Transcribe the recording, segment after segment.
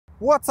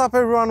What's up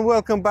everyone,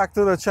 welcome back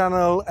to the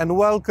channel and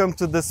welcome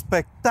to the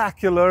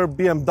spectacular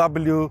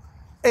BMW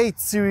 8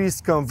 Series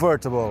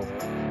Convertible.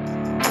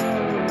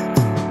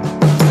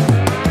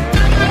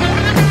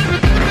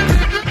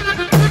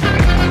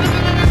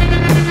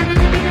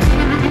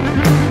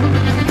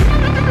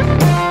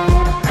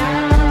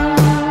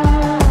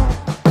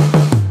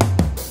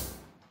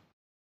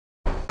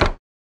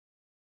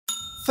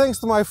 Thanks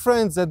to my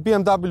friends at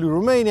BMW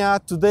Romania,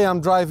 today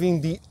I'm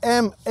driving the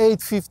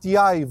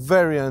M850i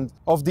variant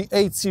of the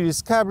 8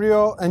 Series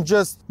Cabrio, and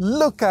just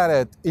look at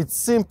it, it's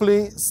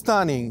simply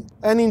stunning.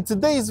 And in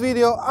today's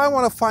video I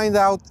want to find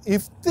out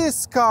if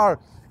this car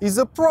is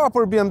a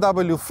proper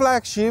BMW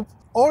flagship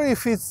or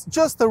if it's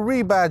just a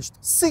rebadged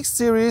 6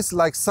 Series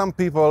like some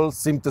people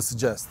seem to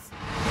suggest.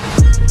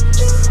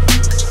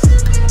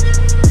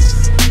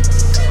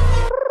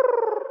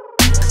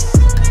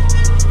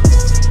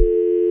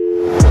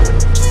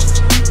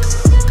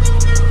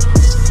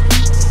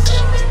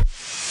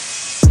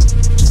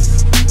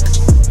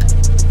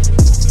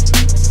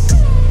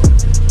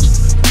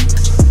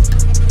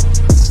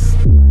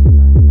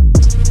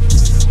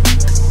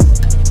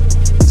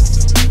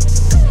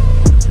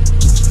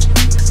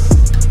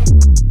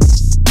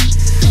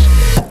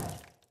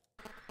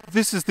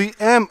 This is the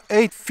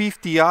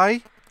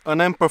M850i, an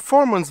M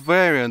performance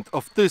variant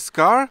of this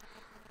car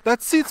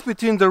that sits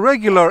between the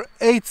regular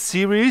 8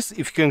 Series, if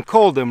you can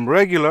call them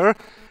regular,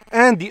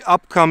 and the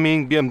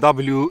upcoming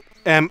BMW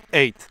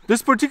M8.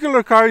 This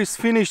particular car is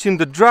finished in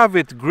the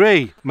Dravet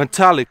Grey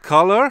metallic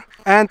color,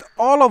 and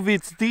all of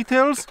its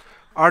details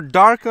are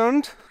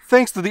darkened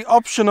thanks to the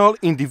optional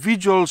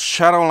individual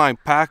Shadowline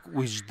pack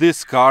which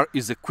this car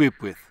is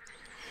equipped with.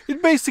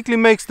 It basically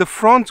makes the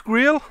front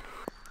grille,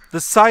 the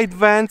side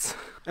vents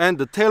and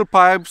the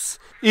tailpipes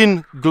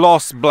in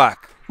gloss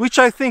black, which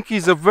I think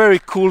is a very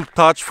cool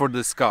touch for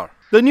this car.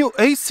 The new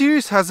 8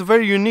 Series has a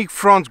very unique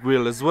front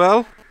grille as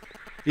well.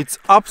 It's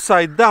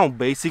upside down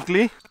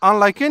basically,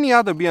 unlike any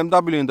other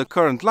BMW in the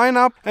current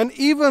lineup, and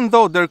even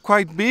though they're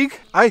quite big,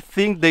 I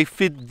think they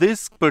fit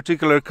this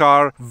particular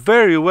car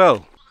very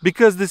well.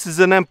 Because this is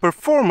an M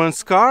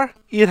performance car,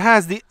 it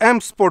has the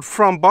M Sport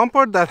front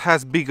bumper that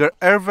has bigger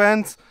air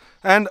vents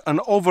and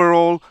an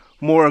overall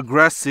more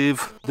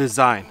aggressive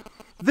design.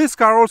 This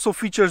car also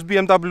features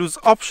BMW's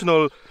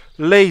optional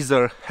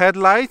laser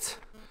headlights,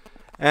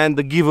 and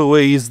the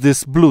giveaway is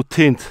this blue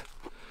tint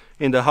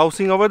in the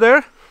housing over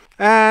there.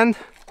 And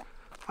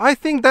I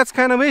think that's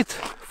kind of it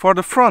for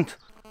the front.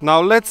 Now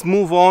let's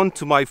move on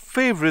to my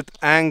favorite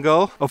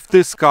angle of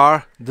this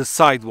car, the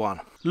side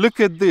one.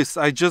 Look at this,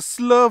 I just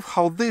love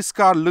how this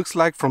car looks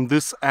like from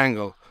this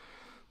angle.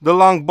 The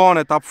long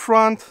bonnet up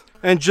front,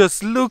 and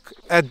just look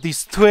at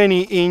these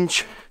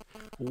 20-inch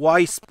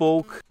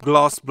Y-spoke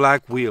gloss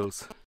black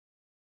wheels.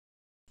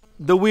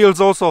 The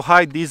wheels also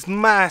hide these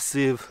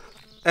massive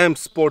M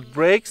Sport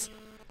brakes,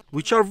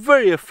 which are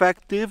very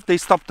effective. They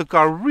stop the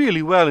car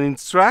really well in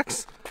its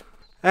tracks.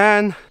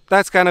 And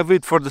that's kind of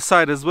it for the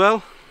side as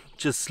well.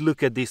 Just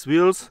look at these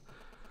wheels.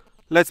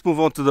 Let's move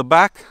on to the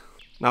back.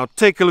 Now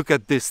take a look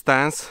at this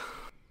stance.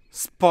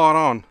 Spot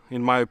on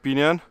in my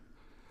opinion.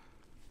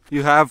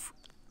 You have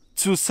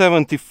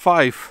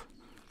 275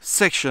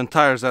 section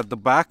tires at the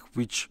back,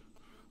 which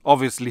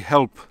obviously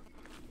help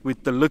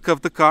with the look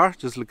of the car.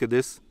 Just look at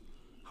this,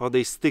 how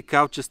they stick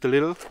out just a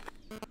little.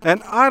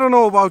 And I don't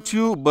know about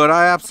you, but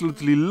I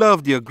absolutely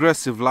love the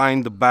aggressive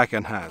line the back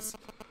end has.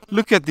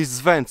 Look at these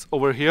vents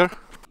over here,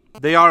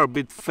 they are a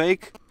bit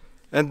fake.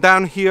 And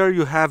down here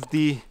you have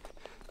the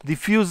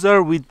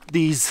diffuser with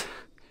these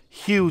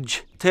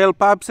huge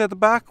tailpipes at the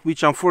back,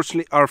 which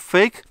unfortunately are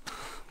fake.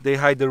 They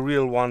hide the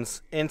real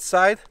ones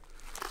inside.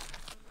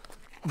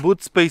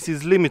 Boot space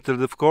is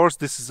limited, of course.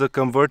 This is a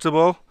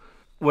convertible.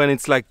 When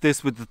it's like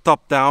this with the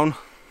top down,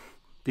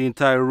 the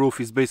entire roof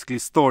is basically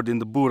stored in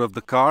the boot of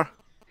the car.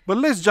 But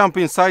let's jump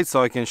inside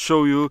so I can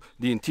show you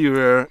the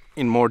interior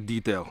in more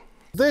detail.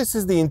 This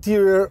is the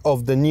interior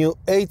of the new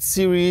 8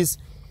 Series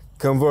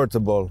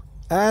Convertible.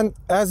 And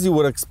as you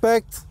would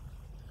expect,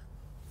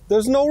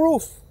 there's no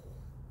roof,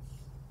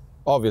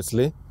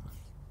 obviously.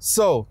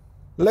 So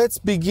let's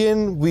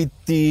begin with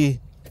the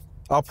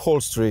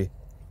upholstery.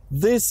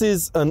 This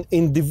is an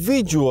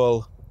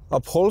individual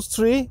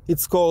upholstery,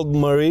 it's called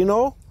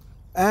Merino,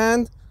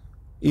 and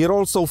it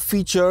also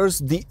features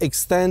the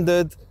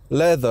extended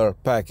leather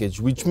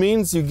package, which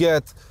means you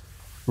get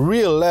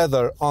real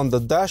leather on the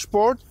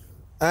dashboard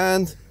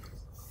and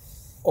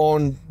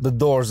on the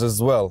doors as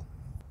well.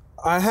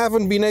 I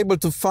haven't been able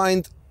to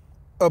find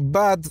a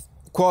bad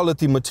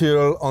quality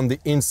material on the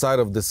inside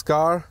of this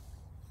car,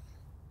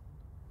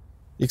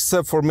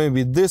 except for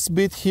maybe this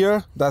bit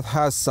here that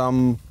has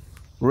some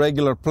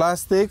regular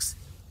plastics,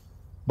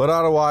 but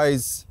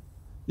otherwise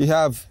you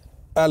have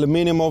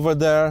aluminum over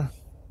there,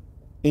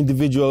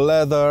 individual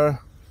leather,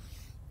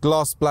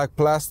 gloss black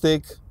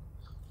plastic,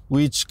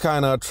 which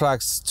kind of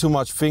attracts too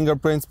much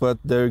fingerprints, but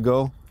there you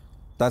go,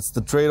 that's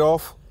the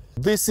trade-off.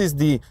 This is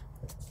the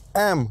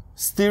M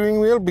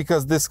steering wheel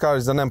because this car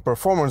is an M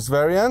performance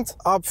variant.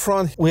 Up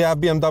front we have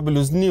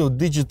BMW's new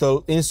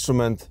digital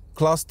instrument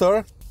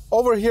cluster.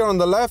 Over here on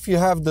the left, you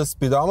have the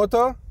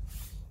speedometer.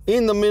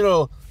 In the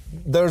middle,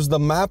 there's the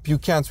map. You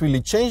can't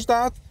really change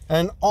that.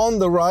 And on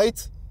the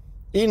right,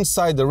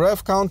 inside the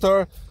rev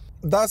counter,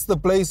 that's the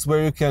place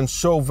where you can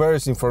show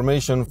various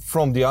information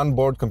from the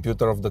onboard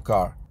computer of the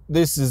car.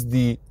 This is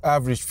the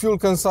average fuel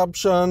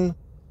consumption,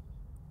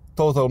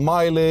 total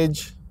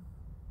mileage,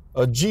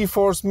 a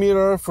G-force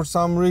meter for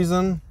some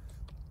reason,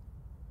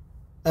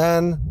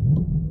 and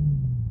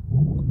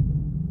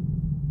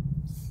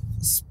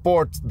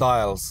sport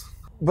dials.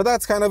 But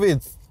that's kind of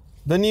it.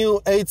 The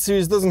new 8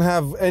 Series doesn't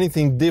have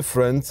anything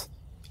different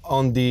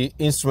on the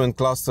instrument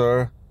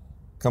cluster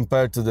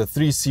compared to the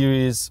 3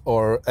 Series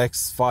or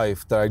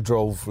X5 that I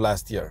drove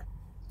last year.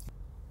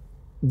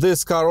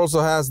 This car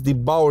also has the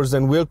Bowers &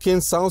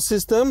 Wilkins sound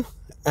system,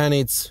 and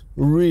it's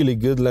really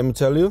good, let me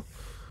tell you.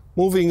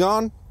 Moving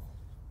on,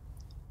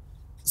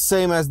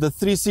 same as the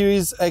 3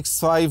 Series,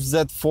 X5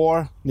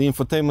 Z4, the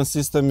infotainment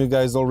system, you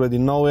guys already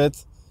know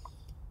it.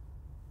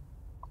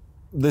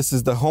 This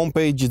is the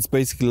homepage. It's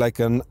basically like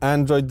an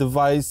Android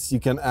device. You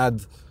can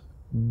add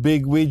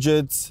big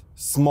widgets,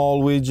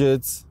 small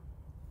widgets.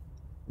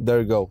 There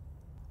you go.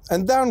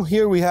 And down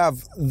here we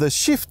have the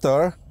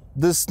shifter,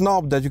 this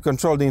knob that you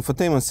control the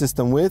infotainment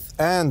system with,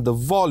 and the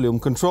volume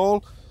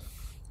control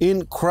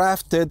in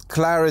crafted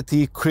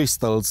clarity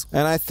crystals.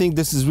 And I think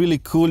this is really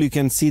cool. You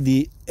can see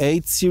the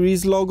 8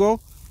 Series logo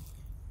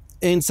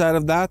inside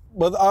of that.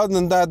 But other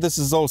than that, this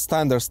is all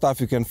standard stuff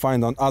you can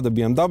find on other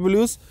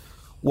BMWs.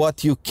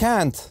 What you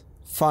can't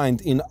find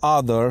in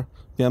other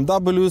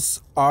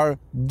BMWs are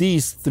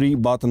these 3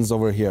 buttons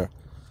over here.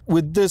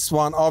 With this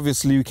one,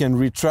 obviously, you can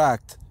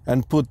retract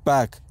and put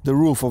back the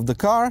roof of the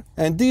car.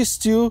 And these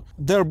 2,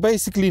 they're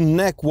basically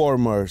neck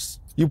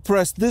warmers. You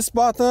press this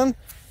button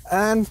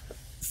and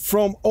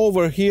from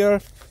over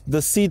here,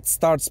 the seat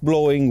starts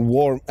blowing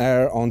warm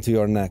air onto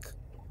your neck,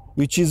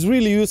 which is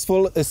really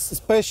useful,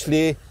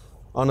 especially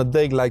on a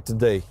day like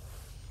today.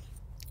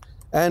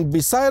 And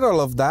beside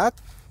all of that,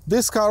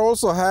 this car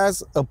also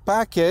has a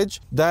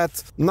package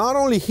that not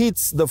only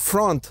heats the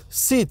front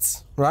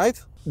seats,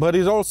 right? But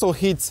it also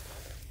heats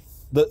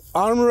the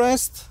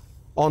armrest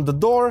on the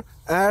door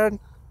and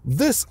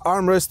this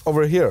armrest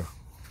over here,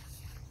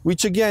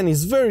 which again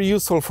is very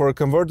useful for a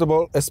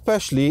convertible,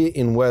 especially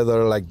in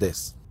weather like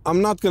this.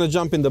 I'm not gonna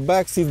jump in the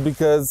back seat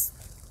because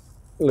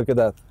look at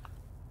that.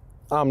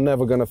 I'm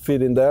never gonna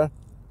fit in there,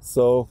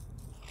 so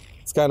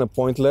it's kind of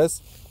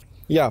pointless.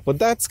 Yeah, but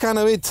that's kind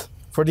of it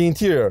for the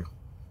interior.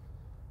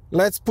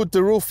 Let's put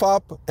the roof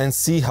up and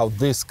see how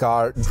this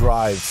car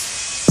drives.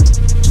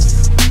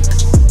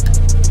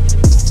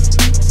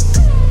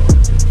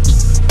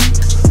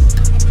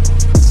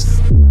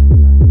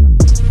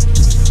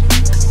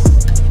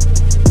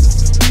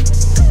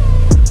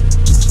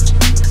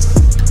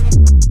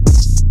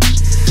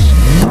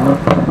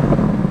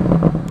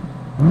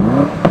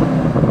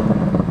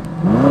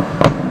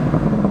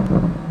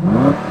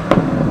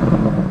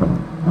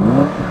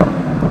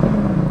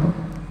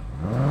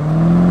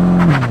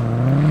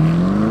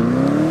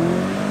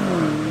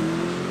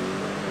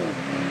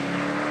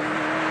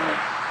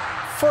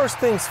 First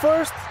things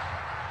first,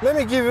 let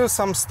me give you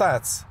some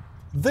stats.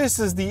 This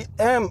is the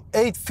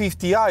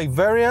M850i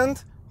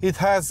variant. It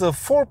has a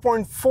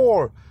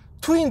 4.4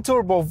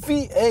 twin-turbo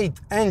V8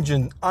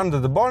 engine under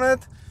the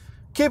bonnet,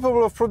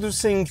 capable of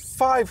producing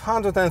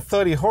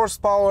 530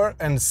 horsepower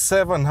and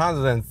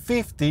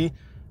 750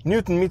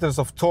 Newton meters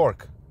of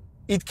torque.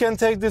 It can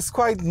take this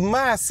quite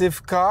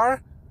massive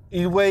car.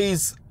 It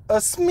weighs a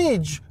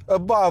smidge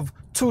above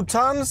 2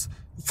 tons,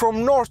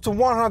 from 0 to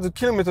 100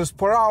 kilometers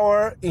per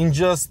hour in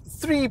just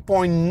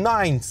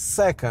 3.9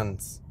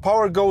 seconds.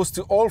 Power goes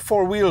to all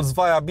 4 wheels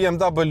via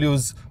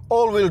BMW's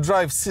all-wheel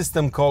drive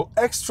system called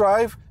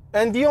xDrive,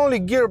 and the only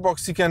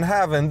gearbox you can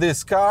have in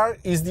this car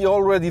is the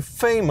already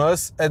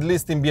famous, at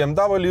least in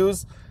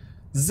BMWs,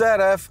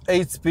 ZF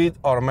 8-speed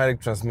automatic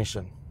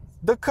transmission.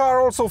 The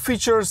car also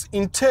features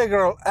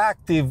integral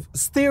active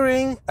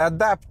steering,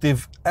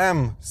 adaptive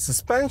M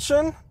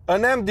suspension,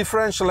 an M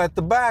differential at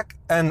the back,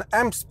 and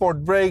M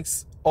Sport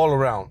brakes all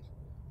around.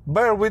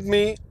 Bear with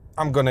me,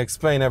 I'm gonna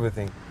explain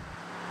everything.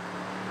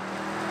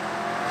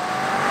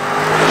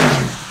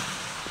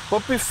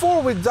 But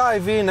before we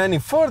dive in any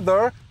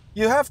further,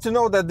 you have to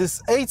know that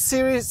this 8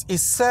 Series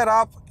is set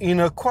up in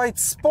a quite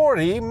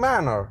sporty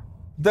manner.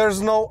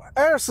 There's no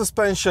air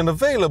suspension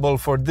available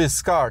for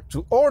this car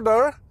to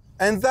order,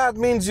 and that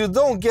means you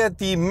don't get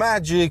the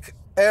magic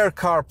air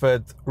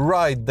carpet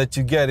ride that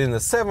you get in the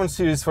 7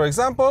 Series, for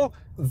example.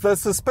 The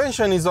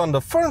suspension is on the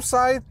firm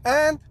side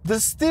and the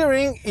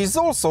steering is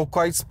also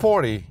quite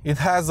sporty. It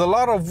has a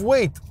lot of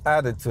weight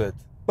added to it.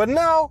 But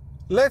now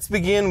let's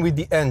begin with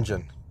the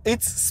engine.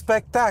 It's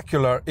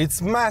spectacular,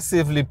 it's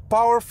massively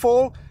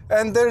powerful,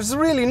 and there's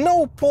really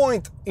no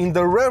point in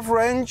the rev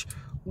range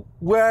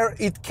where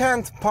it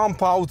can't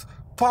pump out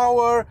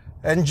power.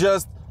 And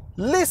just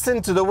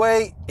listen to the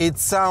way it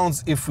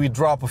sounds if we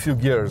drop a few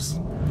gears.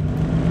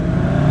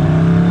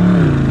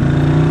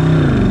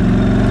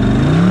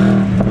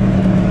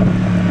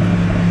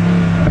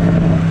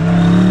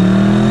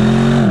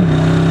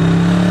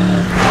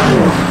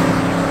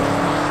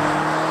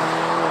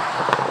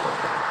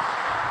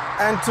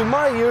 And to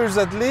my ears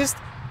at least,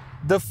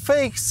 the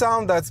fake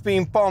sound that's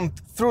being pumped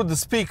through the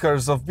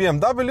speakers of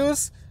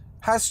BMWs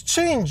has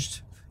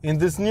changed in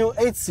this new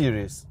 8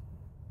 Series.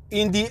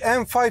 In the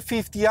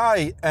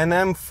M550i and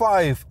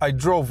M5 I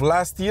drove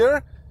last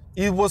year,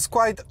 it was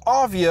quite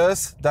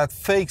obvious that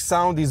fake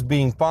sound is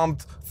being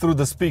pumped through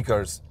the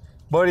speakers.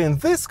 But in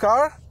this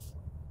car,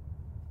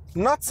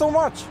 not so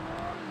much.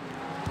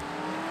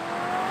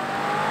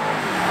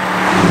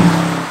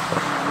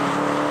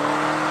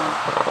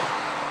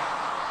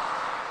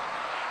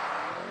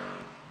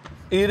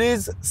 It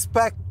is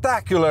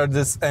spectacular,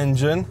 this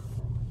engine.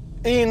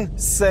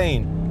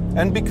 Insane.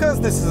 And because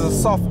this is a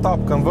soft top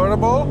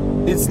convertible,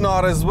 it's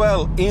not as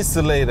well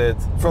insulated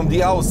from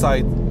the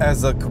outside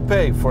as a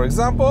coupe, for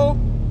example.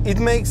 It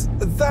makes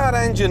that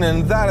engine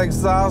and that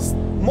exhaust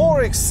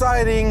more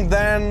exciting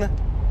than,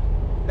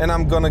 and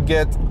I'm gonna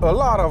get a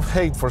lot of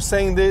hate for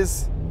saying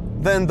this,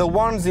 than the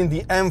ones in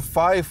the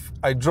M5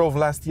 I drove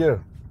last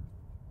year.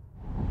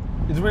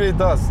 It really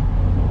does.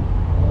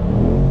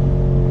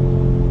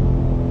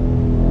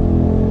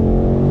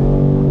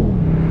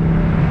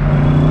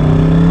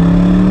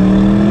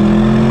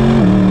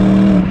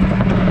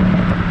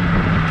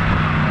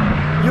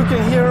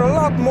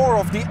 More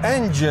of the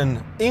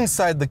engine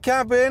inside the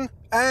cabin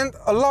and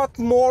a lot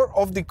more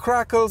of the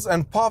crackles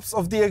and pops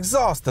of the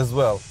exhaust as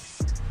well.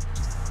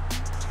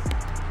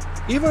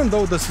 Even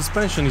though the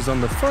suspension is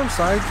on the firm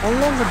side, on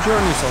longer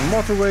journeys on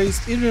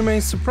motorways it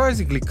remains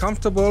surprisingly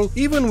comfortable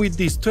even with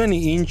these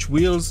 20-inch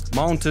wheels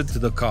mounted to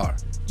the car.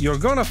 You're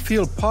gonna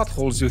feel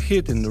potholes you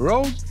hit in the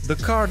road. The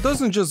car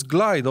doesn't just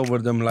glide over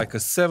them like a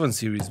 7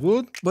 Series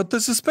would, but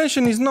the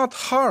suspension is not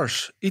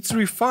harsh, it's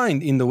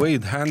refined in the way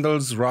it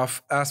handles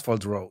rough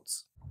asphalt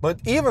roads. But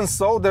even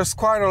so, there's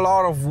quite a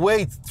lot of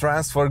weight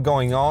transfer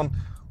going on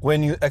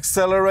when you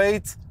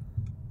accelerate,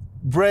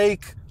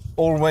 brake,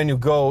 or when you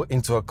go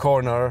into a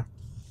corner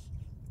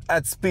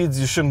at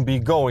speeds you shouldn't be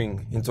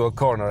going into a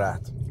corner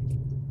at.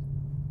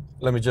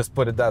 Let me just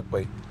put it that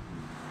way.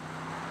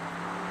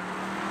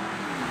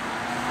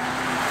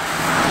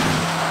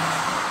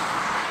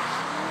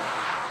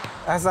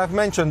 As I've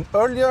mentioned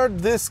earlier,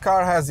 this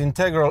car has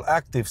integral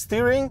active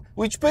steering,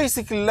 which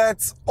basically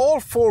lets all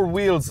 4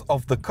 wheels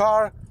of the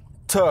car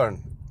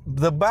turn.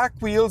 The back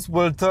wheels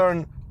will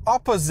turn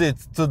opposite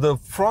to the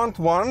front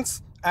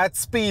ones at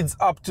speeds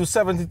up to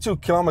 72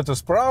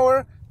 km per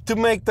hour to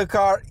make the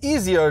car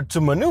easier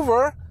to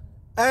maneuver,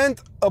 and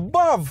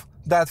above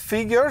that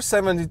figure,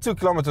 72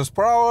 km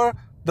per hour,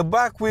 the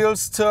back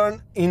wheels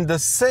turn in the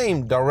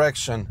same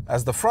direction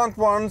as the front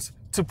ones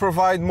to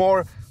provide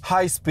more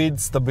high-speed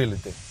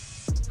stability.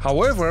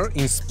 However,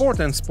 in Sport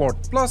and Sport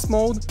Plus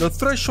mode, the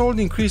threshold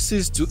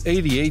increases to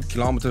 88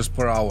 km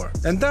per hour,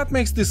 and that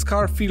makes this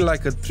car feel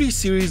like a 3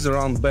 Series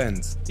around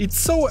bends. It's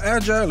so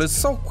agile and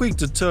so quick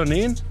to turn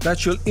in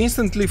that you'll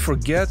instantly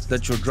forget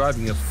that you're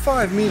driving a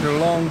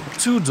 5-meter-long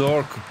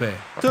 2-door coupe.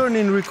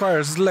 Turn-in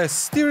requires less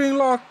steering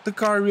lock, the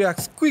car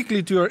reacts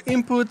quickly to your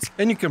inputs,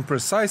 and you can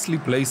precisely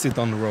place it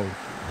on the road.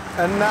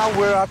 And now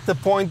we're at the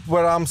point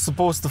where I'm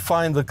supposed to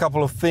find a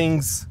couple of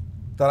things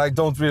that I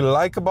don't really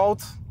like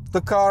about the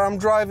car I'm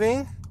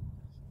driving.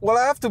 Well,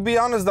 I have to be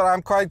honest that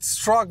I'm quite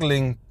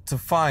struggling to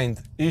find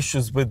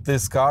issues with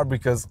this car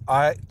because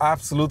I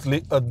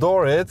absolutely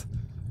adore it.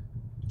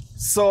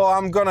 So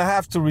I'm gonna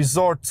have to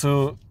resort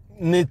to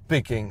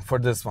nitpicking for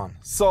this one.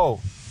 So,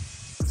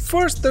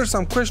 first, there's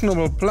some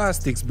questionable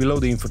plastics below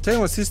the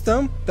infotainment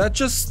system that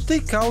just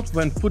stick out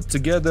when put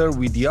together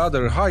with the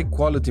other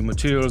high-quality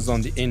materials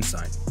on the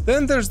inside.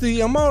 Then there's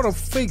the amount of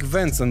fake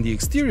vents on the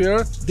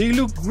exterior. They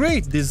look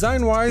great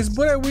design-wise,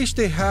 but I wish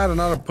they had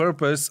another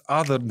purpose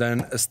other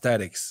than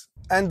aesthetics.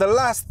 And the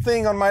last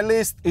thing on my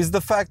list is the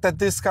fact that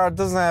this car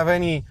doesn't have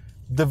any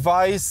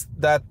device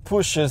that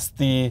pushes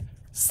the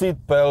seat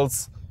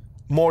belts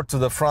more to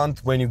the front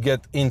when you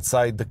get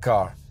inside the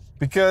car,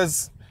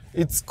 because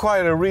it's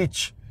quite a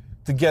reach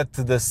to get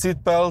to the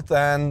seatbelt,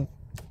 and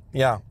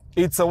yeah,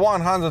 it's a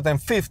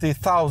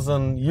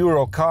 150,000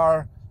 euro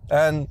car,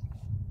 and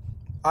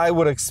I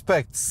would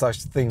expect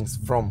such things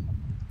from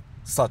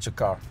such a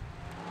car.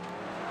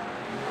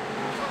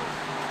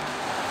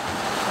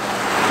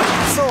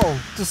 So,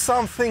 to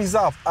sum things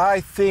up,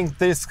 I think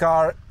this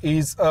car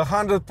is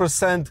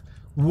 100%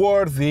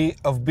 worthy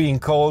of being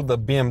called a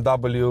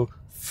BMW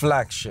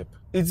flagship.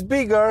 It's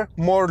bigger,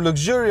 more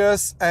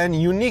luxurious,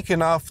 and unique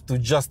enough to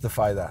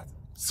justify that.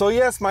 So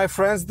yes, my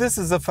friends, this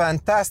is a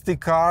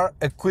fantastic car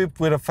equipped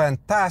with a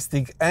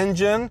fantastic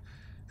engine,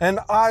 and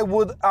I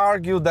would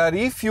argue that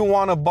if you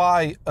want to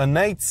buy an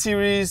 8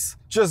 Series,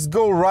 just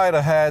go right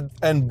ahead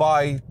and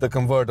buy the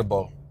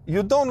convertible.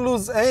 You don't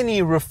lose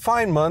any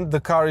refinement, the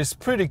car is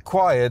pretty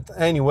quiet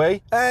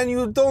anyway, and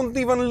you don't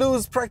even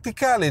lose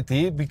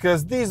practicality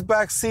because these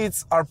back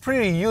seats are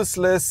pretty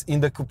useless in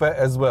the coupe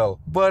as well.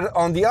 But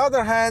on the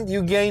other hand,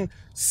 you gain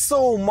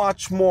so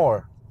much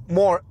more.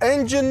 More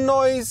engine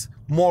noise,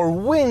 more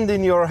wind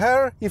in your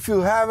hair if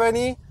you have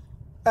any,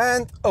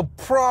 and a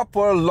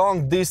proper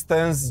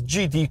long-distance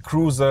GT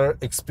cruiser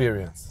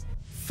experience.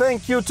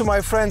 Thank you to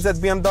my friends at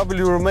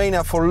BMW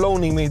Romania for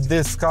loaning me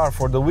this car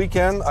for the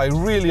weekend. I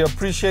really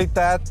appreciate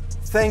that.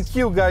 Thank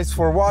you guys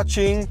for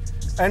watching,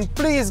 and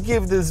please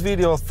give this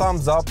video a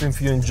thumbs up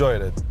if you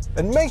enjoyed it.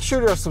 And make sure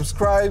you're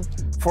subscribed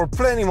for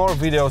plenty more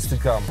videos to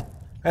come.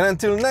 And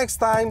until next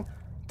time,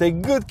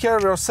 take good care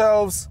of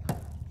yourselves,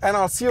 and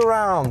I'll see you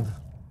around.